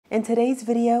In today's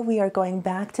video, we are going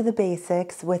back to the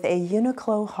basics with a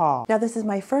Uniqlo haul. Now, this is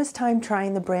my first time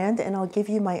trying the brand and I'll give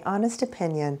you my honest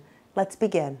opinion. Let's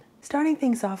begin. Starting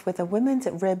things off with a women's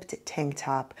ribbed tank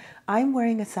top. I'm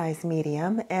wearing a size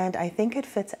medium and I think it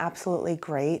fits absolutely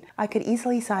great. I could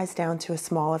easily size down to a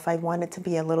small if I wanted to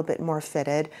be a little bit more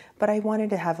fitted, but I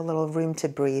wanted to have a little room to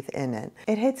breathe in it.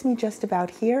 It hits me just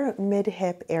about here,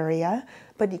 mid-hip area,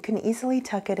 but you can easily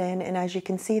tuck it in, and as you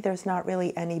can see, there's not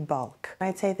really any bulk.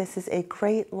 I'd say this is a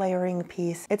great layering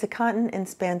piece. It's a cotton and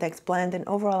spandex blend, and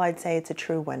overall I'd say it's a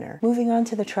true winner. Moving on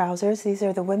to the trousers, these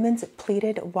are the women's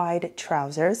pleated wide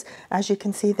trousers. As you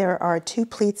can see, there are two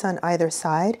pleats on either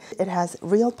side. It has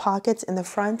real pockets in the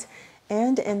front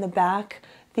and in the back.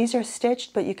 These are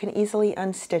stitched, but you can easily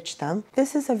unstitch them.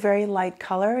 This is a very light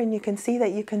color, and you can see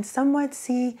that you can somewhat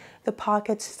see the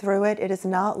pockets through it. It is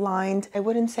not lined. I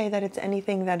wouldn't say that it's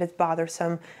anything that is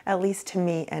bothersome, at least to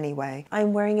me anyway.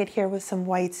 I'm wearing it here with some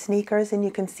white sneakers, and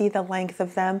you can see the length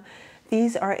of them.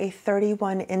 These are a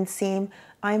 31 inseam.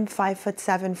 I'm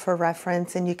 5'7" for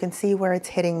reference, and you can see where it's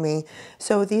hitting me.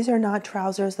 So these are not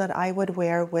trousers that I would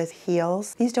wear with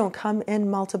heels. These don't come in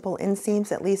multiple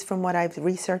inseams, at least from what I've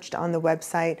researched on the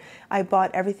website. I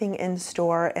bought everything in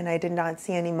store and I did not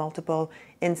see any multiple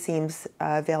inseams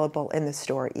available in the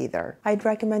store either. I'd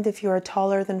recommend if you're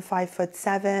taller than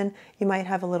 5'7", you might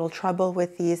have a little trouble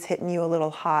with these hitting you a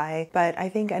little high, but I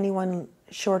think anyone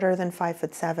shorter than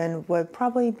 5'7" would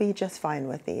probably be just fine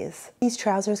with these. These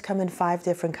trousers come in 5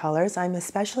 different colors. I'm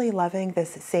especially loving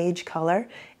this sage color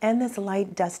and this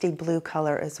light dusty blue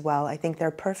color as well. I think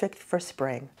they're perfect for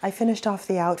spring. I finished off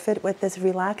the outfit with this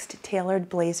relaxed tailored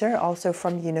blazer, also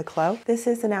from Uniqlo. This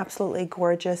is an absolutely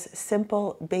gorgeous,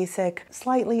 simple, basic,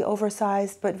 slightly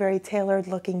oversized, but very tailored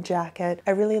looking jacket.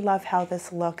 I really love how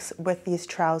this looks with these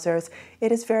trousers.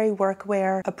 It is very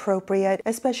workwear appropriate,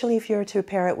 especially if you're to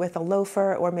pair it with a loafer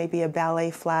or maybe a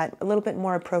ballet flat, a little bit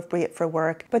more appropriate for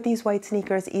work. But these white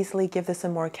sneakers easily give this a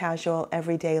more casual,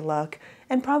 everyday look,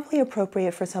 and probably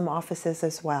appropriate for some offices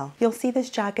as well. You'll see this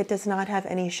jacket does not have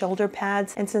any shoulder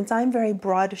pads, and since I'm very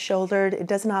broad-shouldered, it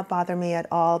does not bother me at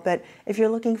all, but if you're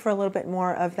looking for a little bit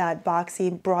more of that boxy,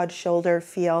 broad shoulder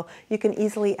feel, you can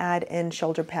easily add in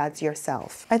shoulder pads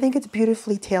yourself. I think it's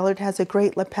beautifully tailored, has a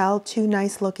great lapel, 2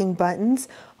 nice looking buttons,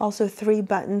 also 3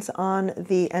 buttons on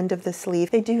the end of the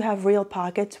sleeve. They do have real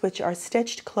pockets which are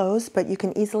stitched closed, but you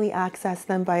can easily access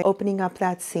them by opening up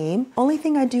that seam. Only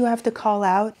thing I do have to call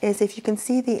out is if you can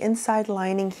see the inside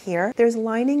lining here, there's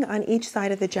lining on each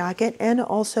side of the jacket and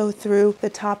also through the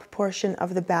top portion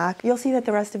of the back. You'll see that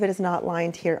the rest of it is not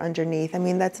lined here underneath. I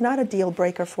mean, that's not a deal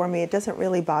breaker for me. It doesn't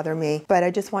really bother me, but I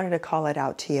just wanted to call it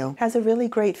out to you. Has a really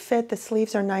great fit. The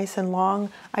sleeves are nice and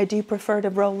long. I do prefer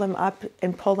to roll them up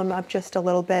and pull them up just a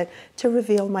little bit to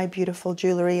reveal my beautiful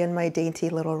jewelry and my dainty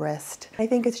little wrist. I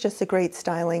think it's just a great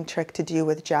styling trick to do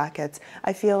with jackets.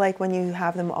 I feel like when you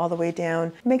have them all the way down,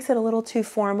 it makes it a little too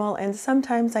formal, and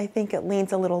sometimes I think it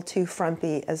leans a little too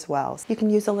frumpy as well. You can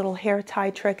use a little hair tie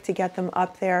trick to get them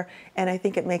up there, and I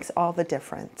think it makes all the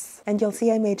difference. And you'll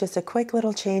see I made just a quick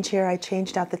little change here. I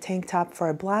changed out the tank top for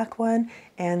a black one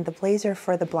and the blazer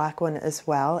for the black one as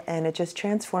well, and it just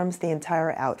transforms the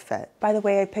entire outfit. By the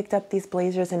way, I picked up these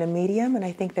blazers in a medium, and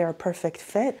I think they're a perfect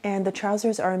fit, and the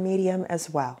trousers are a medium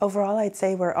as well. Overall, I'd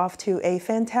say we're off to a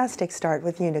fantastic start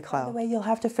with Uniqlo. By the way, you'll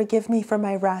have to forgive me for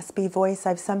my raspy voice.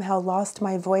 I've somehow lost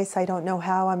my voice. I don't know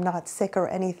how. I'm not sick or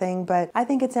anything, but I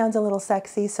think it sounds a little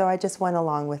sexy, so I just went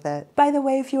along with it. By the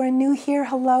way, if you are new here,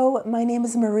 hello, my name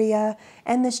is Maria,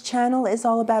 and this channel is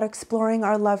all about exploring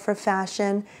our love for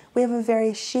fashion. We have a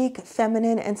very chic,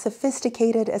 feminine, and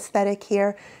sophisticated aesthetic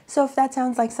here. So if that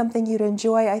sounds like something you'd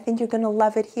enjoy, I think you're going to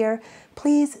love it here.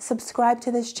 Please subscribe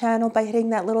to this channel by hitting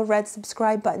that little red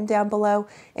subscribe button down below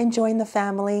and join the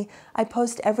family. I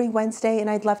post every Wednesday and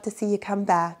I'd love to see you come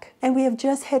back. And we have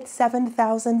just hit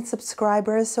 7,000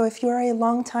 subscribers, so if you're a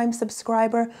longtime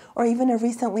subscriber or even a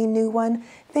recently new one,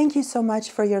 thank you so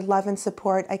much for your love and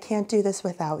support. I can't do this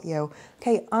without you.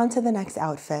 Okay, on to the next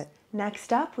outfit.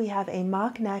 Next up, we have a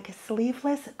mock neck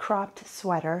sleeveless cropped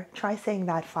sweater. Try saying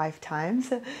that 5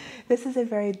 times. This is a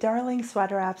very darling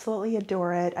sweater. I absolutely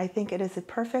adore it. I think it is a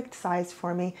perfect size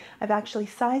for me. I've actually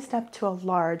sized up to a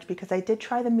large because I did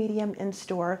try the medium in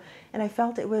store and I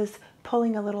felt it was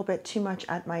pulling a little bit too much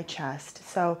at my chest.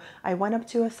 So I went up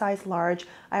to a size large.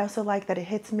 I also like that it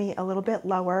hits me a little bit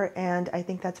lower, and I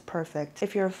think that's perfect.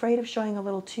 If you're afraid of showing a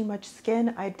little too much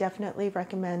skin, I definitely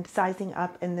recommend sizing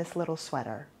up in this little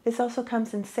sweater. This also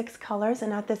comes in 6 colors,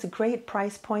 and at this great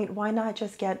price point, why not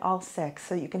just get all 6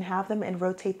 so you can have them and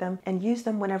rotate them and use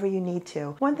them whenever you need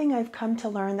to. One thing I've come to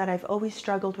learn that I've always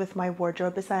struggled with my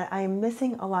wardrobe is that I am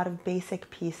missing a lot of basic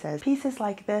pieces. Pieces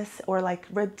like this, or like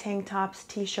ribbed tank tops,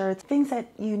 t-shirts, things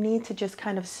that you need to just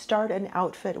kind of start an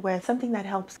outfit with, something that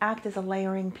helps act as a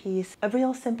layering piece. A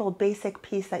real simple basic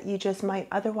piece that you just might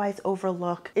otherwise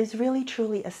overlook is really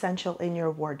truly essential in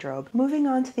your wardrobe. Moving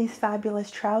on to these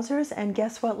fabulous trousers, and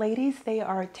guess what, ladies? They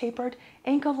are tapered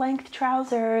ankle-length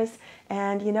trousers,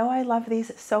 and you know I love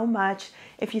these so much.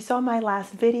 If you saw my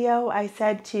last video, I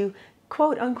said to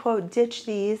quote-unquote ditch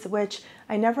these, which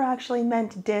I never actually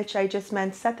meant ditch. I just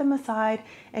meant set them aside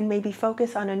and maybe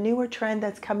focus on a newer trend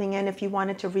that's coming in if you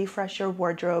wanted to refresh your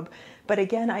wardrobe. But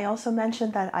again, I also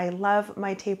mentioned that I love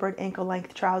my tapered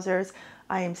ankle-length trousers.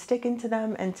 I am sticking to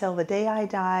them until the day I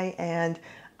die, and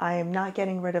I am not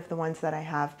getting rid of the ones that I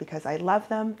have because I love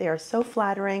them. They are so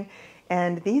flattering,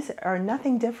 and these are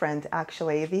nothing different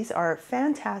actually. These are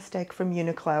fantastic from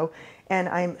Uniqlo, and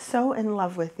I'm so in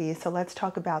love with these, so let's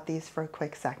talk about these for a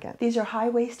quick second. These are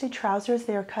high-waisted trousers.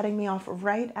 They are cutting me off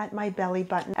right at my belly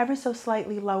button, ever so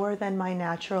slightly lower than my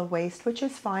natural waist, which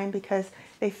is fine because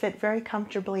they fit very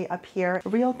comfortably up here.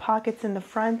 Real pockets in the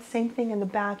front, same thing in the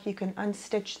back. You can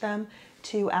unstitch them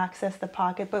to access the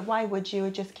pocket, but why would you?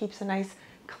 It just keeps a nice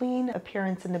clean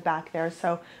appearance in the back there.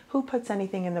 So who puts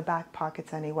anything in the back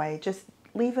pockets anyway? Just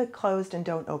leave it closed and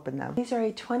don't open them. These are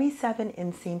a 27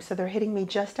 inseam, so they're hitting me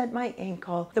just at my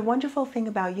ankle. The wonderful thing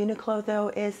about Uniqlo though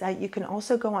is that you can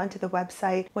also go onto the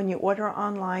website when you order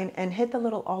online and hit the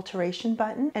little alteration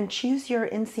button and choose your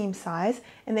inseam size,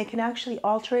 and they can actually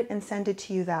alter it and send it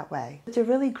to you that way. It's a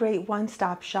really great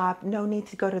one-stop shop. No need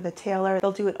to go to the tailor.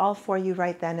 They'll do it all for you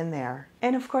right then and there.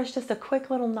 And of course, just a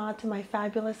quick little nod to my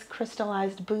fabulous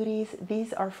crystallized booties.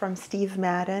 These are from Steve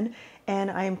Madden, and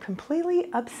I am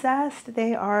completely obsessed.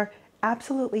 They are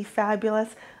absolutely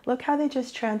fabulous. Look how they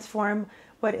just transform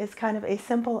what is kind of a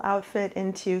simple outfit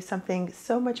into something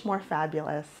so much more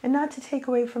fabulous. And not to take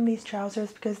away from these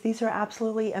trousers, because these are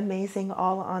absolutely amazing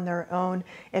all on their own.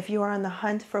 If you are on the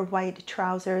hunt for white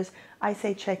trousers, I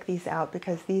say check these out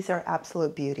because these are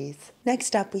absolute beauties.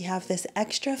 Next up, we have this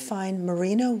extra fine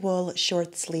merino wool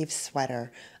short sleeve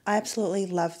sweater. I absolutely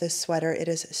love this sweater. It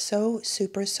is so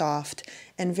super soft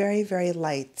and very, very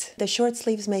light. The short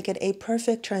sleeves make it a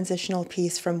perfect transitional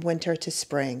piece from winter to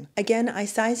spring. Again, I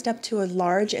sized up to a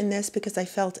large in this because I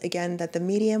felt, again, that the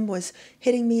medium was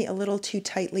hitting me a little too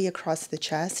tightly across the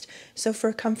chest. So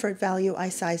for comfort value, I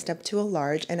sized up to a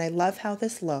large, and I love how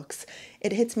this looks.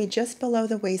 It hits me just below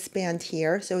the waistband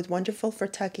here, so it's wonderful for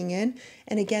tucking in.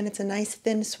 And again, it's a nice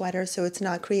thin sweater, so it's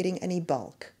not creating any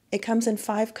bulk. It comes in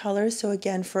 5 colors, so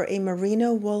again, for a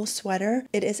merino wool sweater,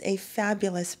 it is a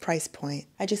fabulous price point.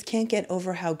 I just can't get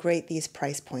over how great these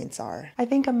price points are. I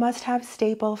think a must-have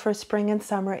staple for spring and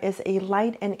summer is a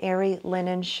light and airy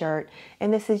linen shirt,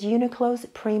 and this is Uniqlo's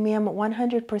premium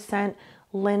 100%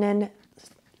 linen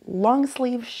long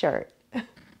sleeve shirt.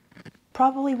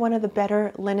 Probably one of the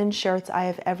better linen shirts I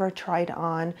have ever tried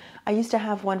on. I used to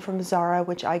have one from Zara,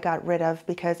 which I got rid of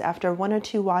because after 1 or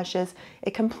 2 washes,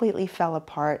 it completely fell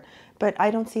apart. But I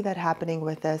don't see that happening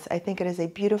with this. I think it is a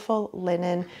beautiful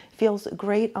linen, feels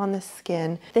great on the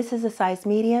skin. This is a size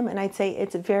medium, and I'd say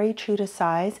it's very true to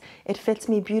size. It fits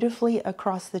me beautifully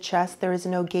across the chest. There is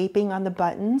no gaping on the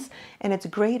buttons, and it's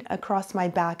great across my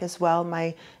back as well.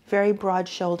 My very broad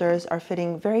shoulders are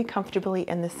fitting very comfortably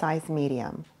in the size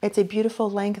medium. It's a beautiful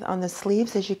length on the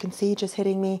sleeves, as you can see, just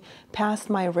hitting me past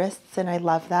my wrists, and I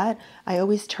love that. I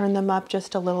always turn them up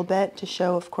just a little bit to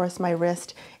show, of course, my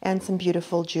wrist and some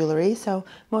beautiful jewelry. So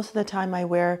most of the time I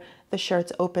wear the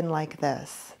shirts open like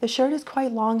this. The shirt is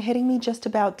quite long, hitting me just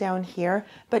about down here,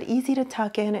 but easy to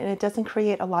tuck in, and it doesn't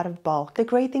create a lot of bulk. The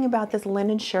great thing about this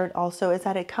linen shirt also is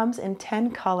that it comes in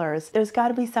 10 colors. There's got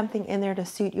to be something in there to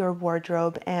suit your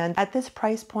wardrobe, and at this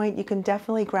price point, you can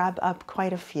definitely grab up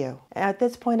quite a few. At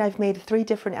this point, I've made 3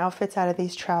 different outfits out of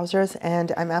these trousers,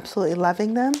 and I'm absolutely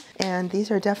loving them, and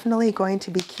these are definitely going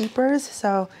to be keepers,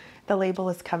 so the label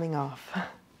is coming off.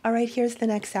 All right, here's the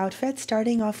next outfit,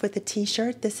 starting off with a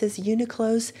t-shirt. This is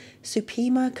Uniqlo's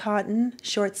Supima cotton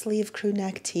short sleeve crew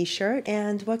neck t-shirt.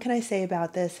 And what can I say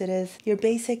about this? It is your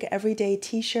basic everyday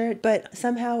t-shirt, but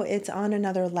somehow it's on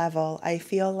another level. I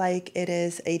feel like it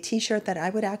is a t-shirt that I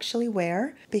would actually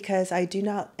wear because I do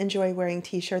not enjoy wearing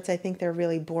t-shirts. I think they're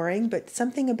really boring, but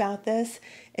something about this,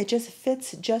 it just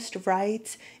fits just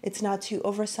right. It's not too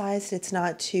oversized. It's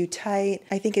not too tight.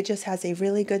 I think it just has a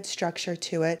really good structure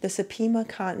to it. The Supima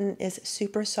cotton is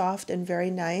super soft and very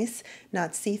nice,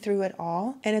 not see-through at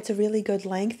all. And it's a really good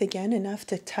length, again, enough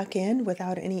to tuck in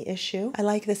without any issue. I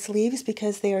like the sleeves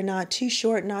because they are not too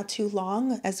short, not too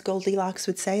long. As Goldilocks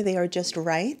would say, they are just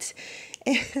right.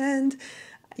 And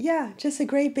yeah, just a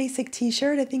great basic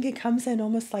t-shirt. I think it comes in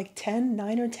almost like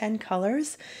 9 or 10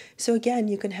 colors. So again,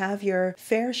 you can have your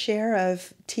fair share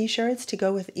of t-shirts to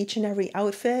go with each and every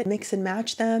outfit, mix and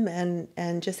match them,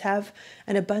 and just have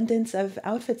an abundance of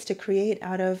outfits to create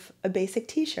out of a basic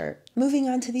t-shirt. Moving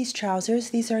on to these trousers,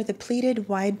 these are the pleated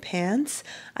wide pants.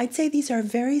 I'd say these are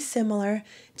very similar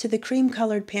to the cream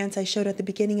colored pants I showed at the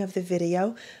beginning of the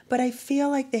video, but I feel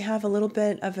like they have a little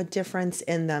bit of a difference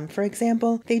in them. For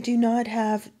example, they do not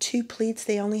have 2 pleats,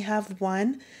 they only have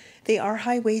 1. They are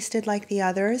high-waisted like the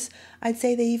others. I'd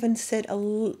say they even sit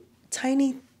a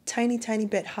tiny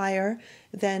bit higher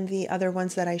than the other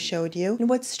ones that I showed you. And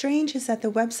what's strange is that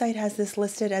the website has this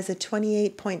listed as a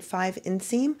 28.5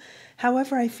 inseam.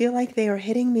 However, I feel like they are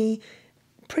hitting me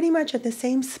pretty much at the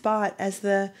same spot as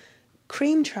the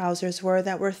cream trousers were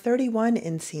that were 31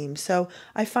 inseam. So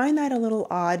I find that a little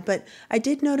odd, but I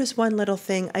did notice one little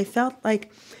thing. I felt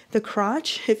like the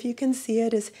crotch, if you can see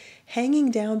it, is hanging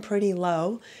down pretty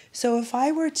low. So if I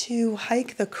were to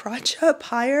hike the crotch up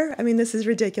higher, I mean, this is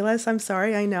ridiculous, I'm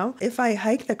sorry, I know. If I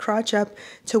hike the crotch up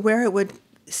to where it would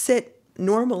sit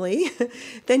normally,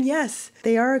 then yes,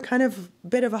 they are kind of a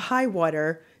bit of a high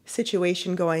water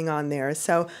situation going on there.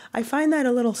 So I find that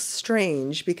a little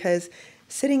strange because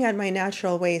sitting at my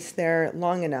natural waist, they're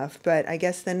long enough, but I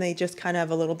guess then they just kind of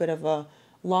have a little bit of a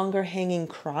longer hanging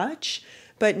crotch,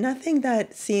 but nothing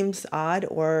that seems odd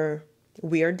or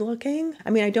weird looking.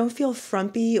 I mean, I don't feel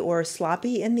frumpy or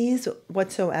sloppy in these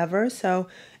whatsoever, so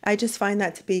I just find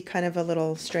that to be kind of a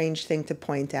little strange thing to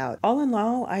point out. All in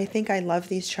all, I think I love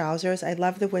these trousers. I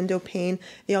love the window pane.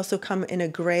 They also come in a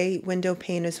gray window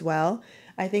pane as well.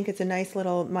 I think it's a nice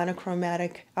little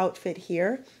monochromatic outfit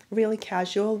here, really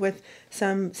casual with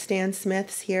some Stan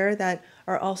Smiths here that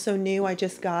are also new I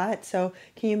just got. So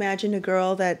can you imagine a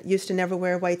girl that used to never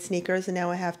wear white sneakers and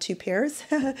now I have 2 pairs?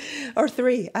 Or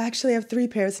 3. I actually have 3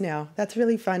 pairs now. That's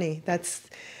really funny.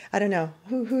 I don't know.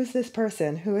 Who is this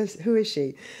person? Who is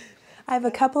she? I have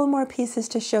a couple more pieces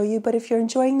to show you, but if you're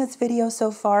enjoying this video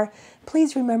so far,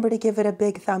 please remember to give it a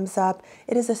big thumbs up.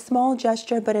 It is a small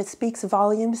gesture, but it speaks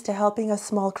volumes to helping us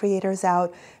small creators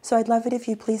out. So I'd love it if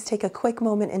you please take a quick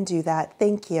moment and do that.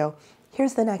 Thank you.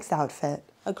 Here's the next outfit.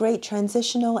 A great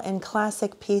transitional and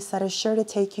classic piece that is sure to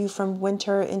take you from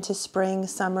winter into spring,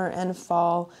 summer, and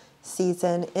fall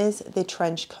season is the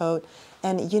trench coat.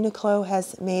 And Uniqlo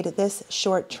has made this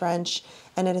short trench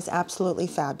and it is absolutely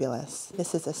fabulous.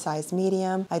 This is a size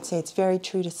medium. I'd say it's very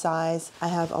true to size. I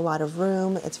have a lot of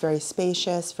room. It's very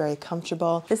spacious, very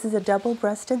comfortable. This is a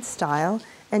double-breasted style,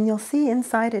 and you'll see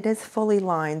inside it is fully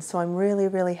lined, so I'm really,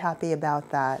 really happy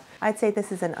about that. I'd say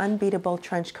this is an unbeatable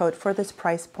trench coat for this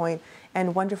price point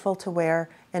and wonderful to wear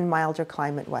in milder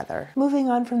climate weather. Moving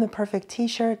on from the perfect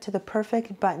t-shirt to the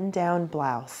perfect button-down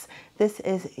blouse. This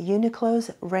is Uniqlo's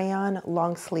rayon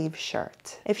long sleeve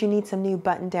shirt. If you need some new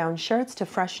button-down shirts to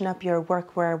freshen up your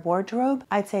workwear wardrobe,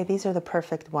 I'd say these are the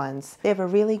perfect ones. They have a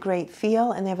really great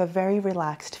feel and they have a very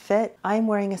relaxed fit. I'm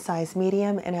wearing a size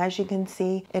medium, and as you can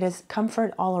see, it is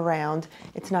comfort all around.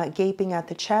 It's not gaping at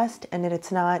the chest and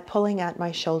it's not pulling at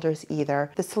my shoulders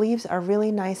either. The sleeves are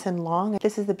really nice and long.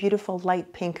 This is the beautiful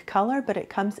light pink color, but it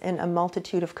comes in a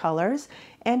multitude of colors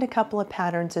and a couple of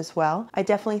patterns as well. I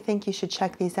definitely think you should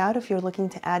check these out if you're looking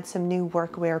to add some new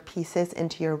workwear pieces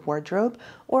into your wardrobe,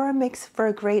 or a mix for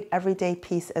a great everyday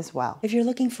piece as well. If you're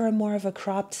looking for a more of a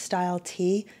cropped style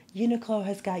tee, Uniqlo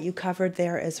has got you covered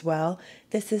there as well.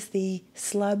 This is the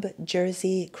slub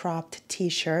jersey cropped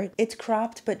t-shirt. It's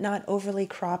cropped but not overly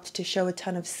cropped to show a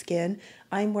ton of skin.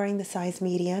 I'm wearing the size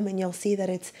medium, and you'll see that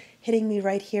it's hitting me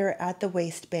right here at the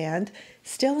waistband.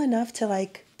 Still enough to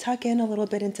like tuck in a little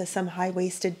bit into some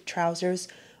high-waisted trousers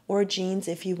or jeans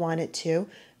if you want it to,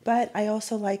 but I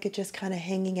also like it just kind of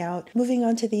hanging out. Moving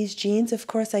on to these jeans, of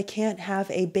course I can't have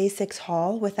a basics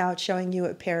haul without showing you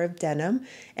a pair of denim,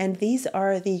 and these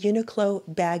are the Uniqlo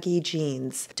baggy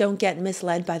jeans. Don't get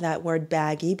misled by that word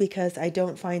baggy because I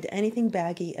don't find anything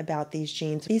baggy about these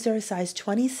jeans. These are a size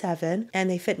 27 and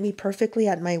they fit me perfectly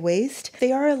at my waist.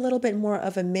 They are a little bit more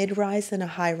of a mid-rise than a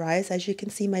high-rise. As you can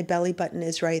see, my belly button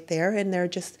is right there and they're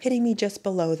just hitting me just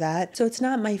below that. So it's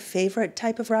not my favorite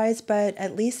type of rise, but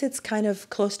at least it's kind of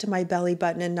close to my belly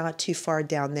button and not too far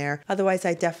down there. Otherwise,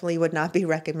 I definitely would not be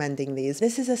recommending these.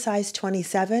 This is a size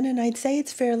 27 and I'd say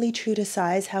it's fairly true to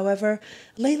size. However,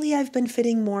 lately I've been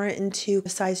fitting more into a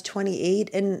size 28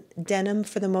 in denim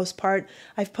for the most part.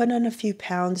 I've put on a few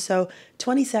pounds, so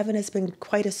 27 has been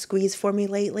quite a squeeze for me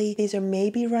lately. These are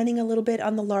maybe running a little bit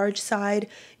on the large side.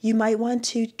 You might want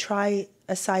to try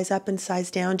a size up and size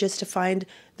down just to find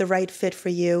the right fit for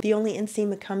you. The only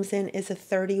inseam it comes in is a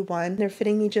 31. They're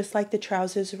fitting me just like the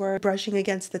trousers were, brushing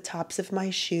against the tops of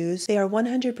my shoes. They are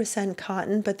 100%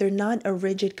 cotton, but they're not a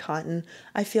rigid cotton.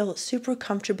 I feel super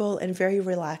comfortable and very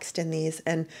relaxed in these,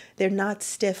 and they're not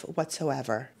stiff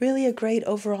whatsoever. Really a great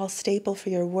overall staple for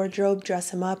your wardrobe.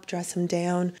 Dress them up, dress them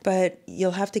down, but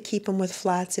you'll have to keep them with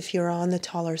flats if you're on the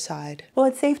taller side. Well,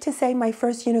 it's safe to say my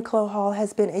first Uniqlo haul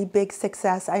has been a big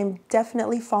success. I'm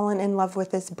definitely fallen in love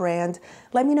with this brand.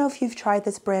 Let me know if you've tried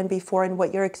this brand before and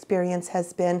what your experience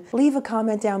has been. Leave a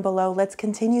comment down below. Let's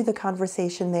continue the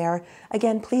conversation there.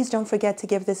 Again, please don't forget to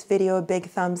give this video a big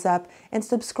thumbs up and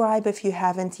subscribe if you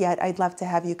haven't yet. I'd love to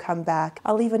have you come back.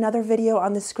 I'll leave another video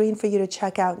on the screen for you to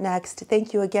check out next.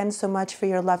 Thank you again so much for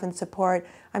your love and support.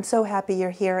 I'm so happy you're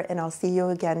here, and I'll see you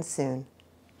again soon.